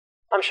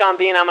I'm Sean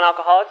Bean. I'm an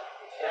alcoholic.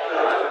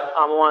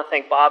 I want to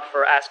thank Bob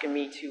for asking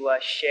me to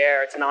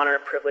share. It's an honor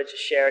and privilege to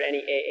share at any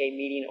AA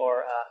meeting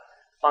or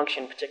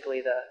function,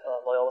 particularly the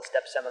Loyola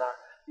Step Seminar.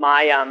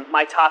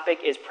 My topic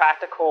is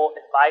practical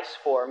advice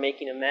for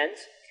making amends.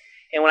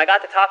 And when I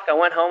got the topic, I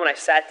went home and I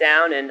sat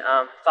down and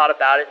thought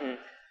about it. And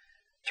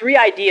three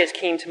ideas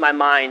came to my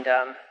mind,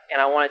 and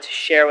I wanted to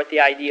share what the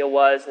idea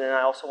was, and then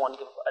I also wanted to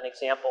give an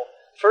example.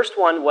 First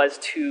one was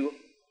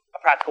a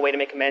practical way to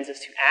make amends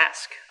is to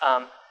ask.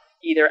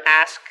 Either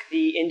ask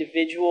the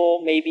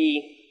individual,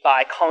 maybe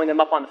by calling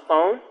them up on the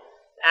phone,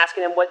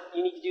 asking them what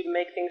you need to do to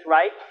make things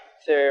right.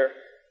 If they're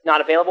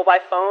not available by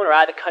phone or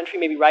out of the country,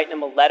 maybe writing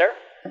them a letter.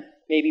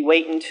 Maybe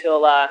wait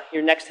until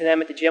you're next to them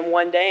at the gym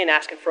one day and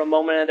asking for a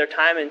moment of their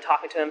time and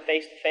talking to them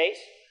face to face.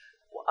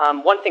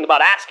 One thing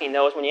about asking,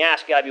 though, is when you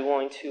ask, you got to be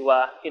willing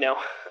to,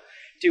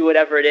 do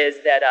whatever it is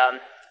that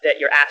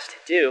you're asked to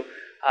do.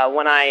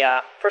 When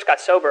I first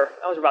got sober,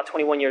 I was about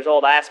 21 years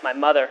old. I asked my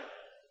mother,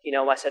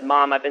 I said,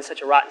 "Mom, I've been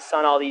such a rotten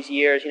son all these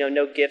years.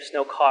 No gifts,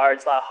 no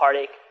cards, a lot of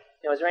heartache.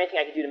 Is there anything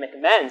I could do to make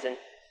amends?" And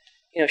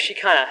she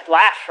kind of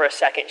laughed for a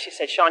second. She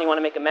said, "Sean, you want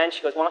to make amends?"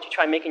 She goes, "Why don't you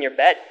try making your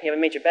bed? You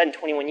haven't made your bed in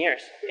 21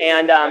 years."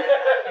 And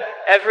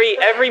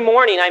every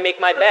morning I make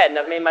my bed, and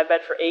I've made my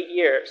bed for 8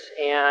 years.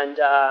 And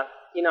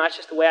that's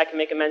just the way I can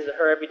make amends to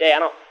her every day. I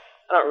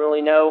don't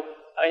really know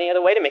any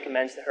other way to make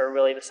amends to her,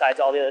 really, besides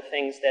all the other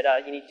things that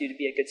you need to do to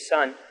be a good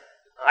son.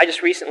 I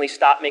just recently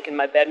stopped making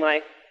my bed when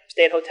I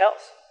stay at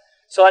hotels.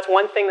 So that's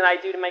one thing that I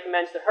do to make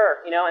amends to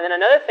her. And then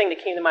another thing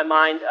that came to my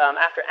mind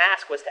after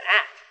ask was to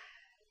act.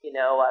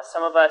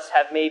 Some of us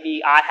have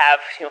I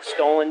have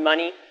stolen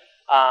money.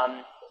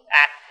 A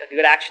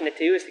good action to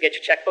do is to get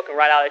your checkbook and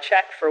write out a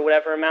check for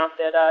whatever amount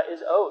that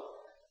is owed.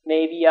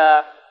 Maybe,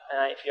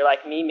 if you're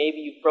like me, maybe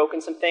you've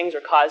broken some things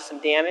or caused some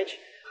damage.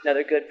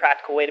 Another good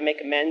practical way to make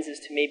amends is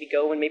to maybe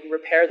go and maybe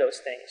repair those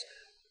things.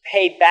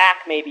 Pay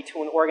back maybe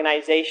to an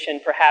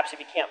organization, perhaps if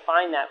you can't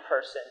find that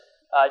person.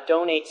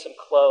 Donate some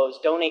clothes,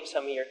 donate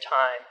some of your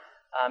time.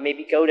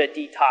 Maybe go to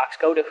Detox,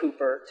 go to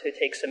Hooper to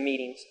take some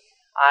meetings.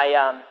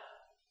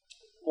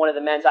 One of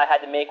the amends I had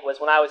to make was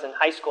when I was in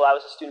high school, I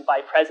was a student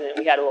body president.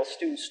 We had a little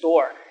student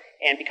store.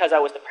 And because I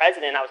was the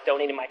president, I was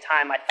donating my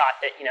time. I thought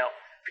that,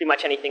 pretty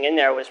much anything in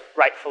there was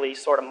rightfully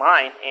sort of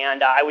mine.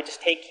 And I would just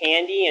take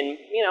candy and,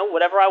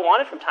 whatever I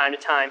wanted from time to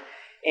time.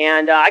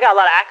 And I got a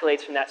lot of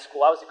accolades from that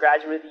school. I was the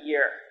graduate of the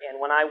year. And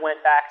when I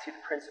went back to the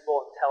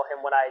principal and tell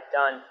him what I had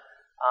done,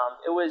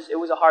 it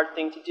was a hard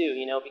thing to do,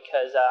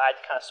 because I had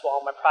to kind of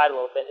swallow my pride a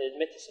little bit and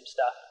admit to some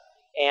stuff.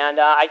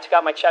 And I took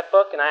out my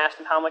checkbook and I asked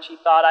him how much he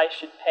thought I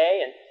should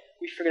pay, and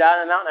we figured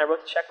out an amount, and I wrote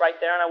the check right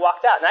there, and I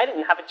walked out. And I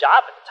didn't have a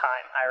job at the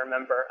time, I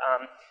remember,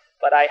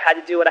 but I had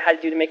to do what I had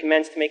to do to make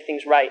amends, to make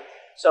things right.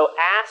 So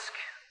ask,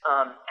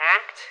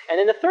 act, and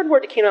then the third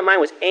word that came to my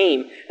mind was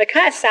aim. That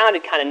kind of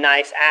sounded kind of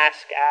nice,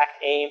 ask,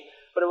 act, aim,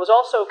 but it was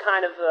also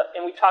kind of,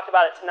 and we've talked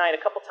about it tonight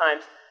a couple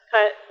times,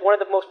 kind of one of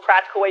the most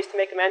practical ways to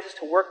make amends is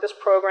to work this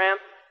program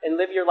and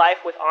live your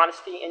life with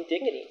honesty and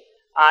dignity.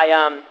 I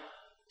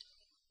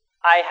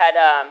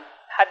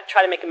had to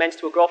try to make amends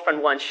to a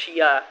girlfriend once.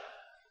 I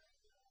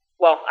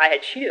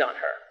had cheated on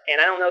her,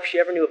 and I don't know if she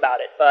ever knew about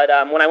it, but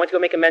when I went to go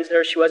make amends to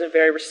her, she wasn't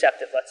very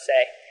receptive, let's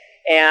say.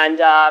 And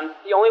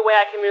the only way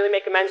I can really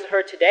make amends to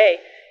her today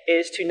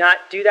is to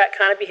not do that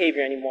kind of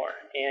behavior anymore.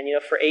 And,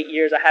 for 8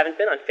 years, I haven't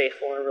been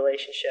unfaithful in a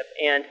relationship,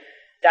 and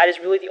that is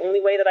really the only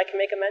way that I can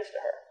make amends to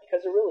her,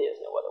 because there really is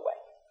no other way.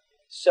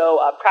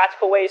 So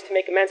practical ways to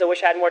make amends. I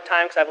wish I had more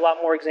time because I have a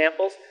lot more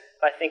examples.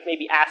 But I think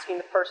maybe asking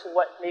the person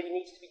what maybe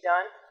needs to be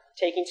done,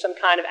 taking some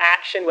kind of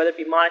action, whether it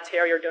be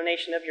monetary or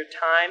donation of your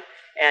time,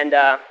 and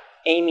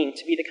aiming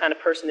to be the kind of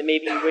person that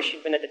maybe you wish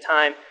you'd been at the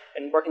time,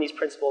 and working these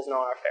principles in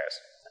all our affairs.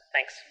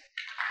 Thanks.